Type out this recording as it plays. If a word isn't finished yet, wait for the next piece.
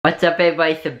What's up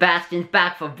everybody, Sebastian's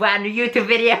back for a brand new YouTube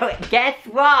video. Guess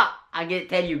what? I'm gonna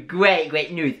tell you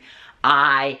great news.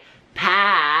 I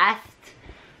passed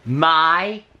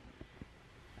my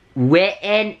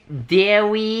written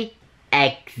theory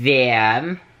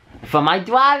exam for my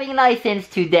driving license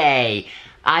today.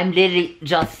 I'm literally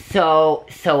just so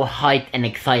hyped and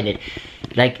excited.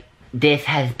 Like, this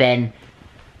has been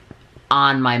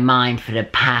on my mind for the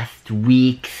past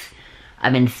weeks.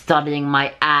 I've been studying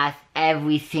my ass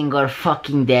every single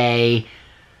fucking day,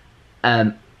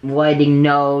 writing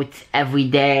notes every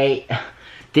day,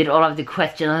 did all of the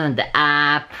questions on the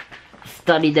app,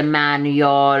 studied the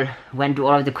manual, went through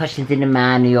all of the questions in the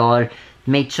manual,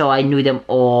 made sure I knew them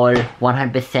all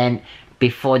 100%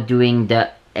 before doing the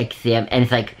exam, and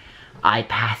it's like, I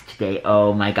passed today.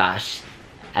 Oh my gosh.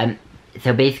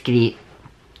 So basically,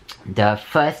 the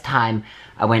first time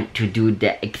I went to do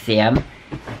the exam,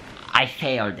 I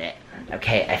failed it.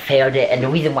 Okay, I failed it, and the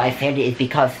reason why I failed it is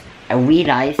because I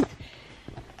realized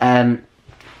I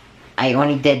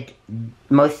only did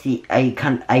mostly,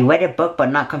 I read a book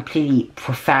but not completely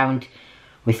profound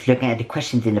with looking at the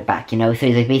questions in the back, you know. So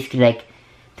it's like basically like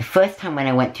the first time when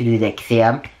I went to do the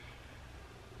exam,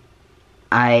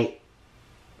 I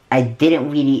didn't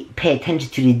really pay attention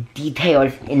to the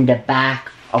details in the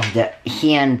back of the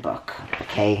handbook.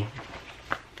 Okay,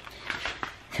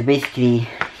 so basically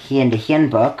here in the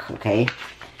handbook, okay,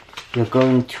 you'll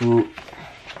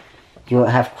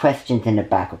have questions in the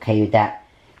back, okay, that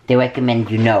they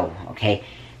recommend you know, okay.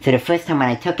 So the first time when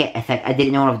I took it, it's like I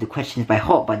didn't know all of the questions by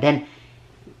heart, but then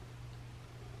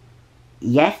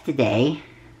yesterday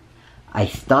I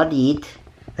studied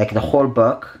like the whole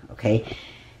book, okay,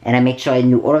 and I made sure I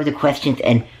knew all of the questions,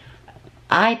 and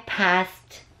I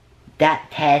passed that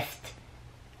test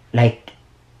like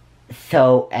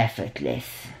so effortless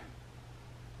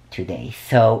today.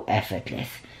 So effortless.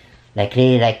 Like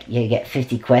really, like you get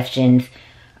 50 questions.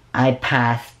 I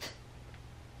passed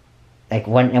like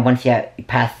once you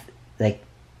pass like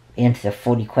answer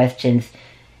 40 questions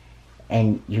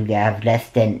and you have less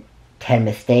than 10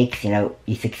 mistakes, you know,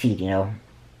 you succeed, you know.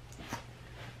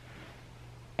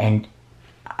 And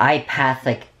I passed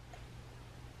like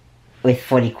with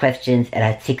 40 questions and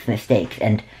I had 6 mistakes,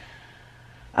 and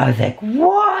I was like,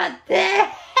 what the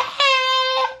heck?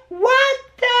 What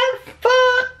the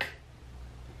fuck?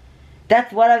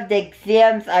 That's one of the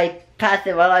exams I passed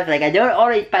in my life. Like, I don't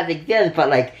always pass exams, but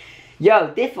like,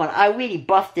 yo, this one, I really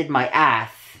busted my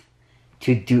ass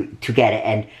to get it,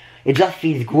 and it just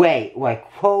feels great. Like,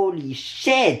 holy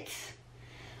shit.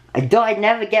 I'd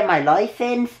never get my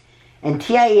license, and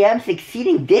here I am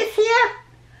succeeding this year?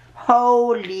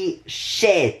 Holy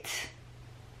shit.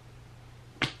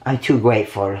 I'm too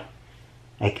grateful.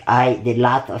 Like, I did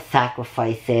lots of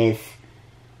sacrifices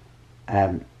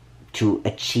to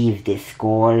achieve this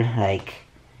goal. Like,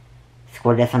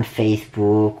 score less on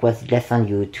Facebook, was less on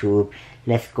YouTube,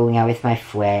 less going out with my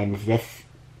friends, less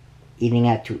eating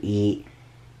out to eat,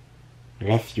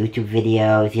 less YouTube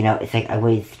videos, you know. It's like I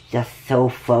was just so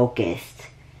focused,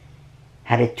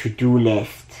 had a to-do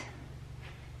list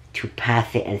to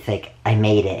pass it, and it's like I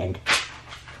made it, and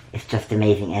it's just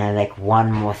amazing. And I'm like one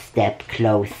more step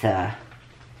closer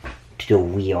to the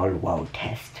real world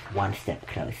test. One step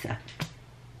closer.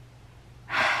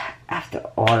 After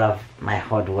all of my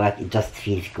hard work, it just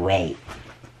feels great.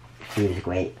 It feels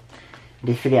great.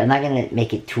 This video, I'm not gonna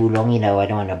make it too long, you know, I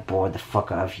don't wanna bore the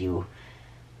fuck out of you.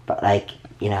 But like,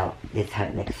 you know, this is how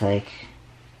it looks like.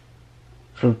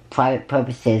 For private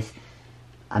purposes,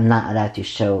 I'm not allowed to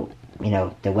show, you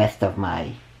know, the rest of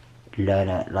my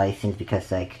learner license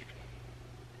because like,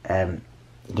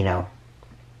 you know,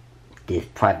 there's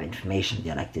private information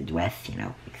there, like the address, you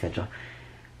know, etc.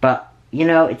 But, you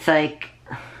know, it's like,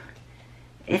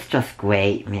 it's just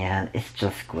great, man. It's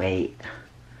just great.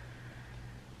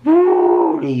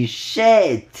 Holy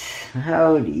shit.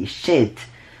 Holy shit.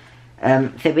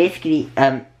 So basically,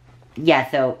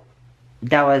 yeah, so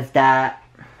that was that.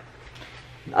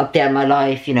 Update on my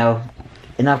life, you know.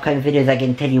 In upcoming videos, I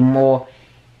can tell you more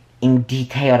in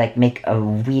detail, like make a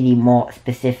really more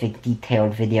specific,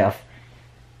 detailed video of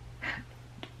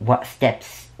what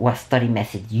steps, what study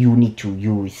method you need to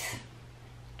use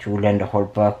to learn the whole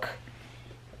book,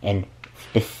 and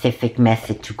specific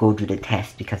method to go do the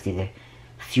test, because there's a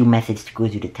few methods to go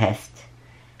do the test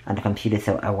on the computer,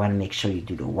 so I want to make sure you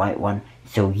do the right one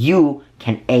so you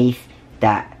can ace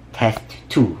that test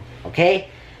too, okay?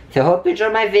 So I hope you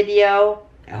enjoyed my video.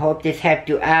 I hope this helped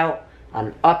you out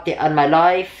on update on my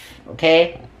life,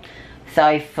 okay?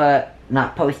 Sorry for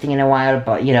not posting in a while,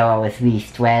 but you know, I was really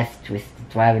stressed with the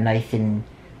driving license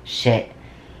shit,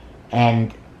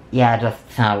 and yeah,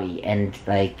 just sorry. And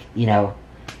like, you know,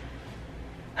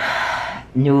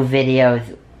 new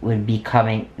videos will be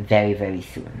coming very, very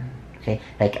soon. Okay,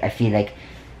 like I feel like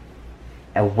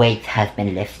a weight has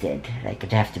been lifted. Like I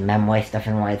don't have to memorize stuff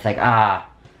anymore. It's like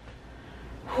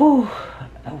whew,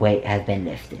 a weight has been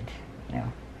lifted. You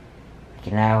know, I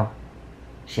can now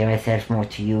share myself more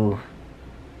to you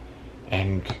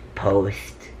and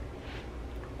post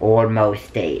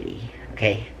almost daily.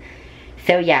 Okay,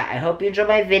 so yeah, I hope you enjoyed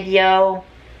my video.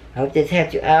 I hope this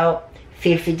helped you out.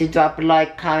 Feel free to drop a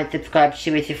like, comment, subscribe,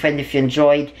 share with your friends if you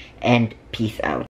enjoyed, and peace out.